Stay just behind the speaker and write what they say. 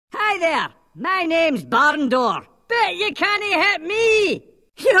there! My name's Barndor, but you can't hit me!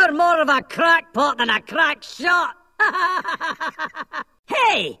 You're more of a crackpot than a crack shot!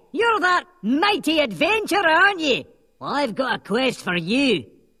 Hey, you're that mighty adventurer, aren't you? Well, I've got a quest for you.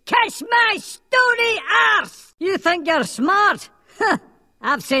 Kiss my stony arse! You think you're smart?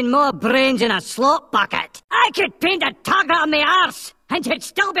 I've seen more brains in a slop bucket. I could paint a target on my arse, and you'd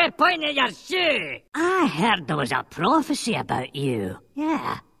still be pointing at your shoe. I heard there was a prophecy about you.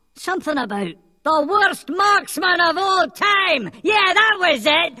 Yeah, something about the worst marksman of all time. Yeah, that was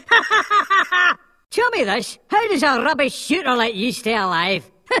it. Tell me this, how does a rubbish shooter like you stay alive?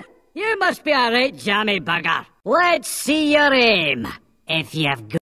 You must be a right jammy bugger. Let's see your aim. If you've got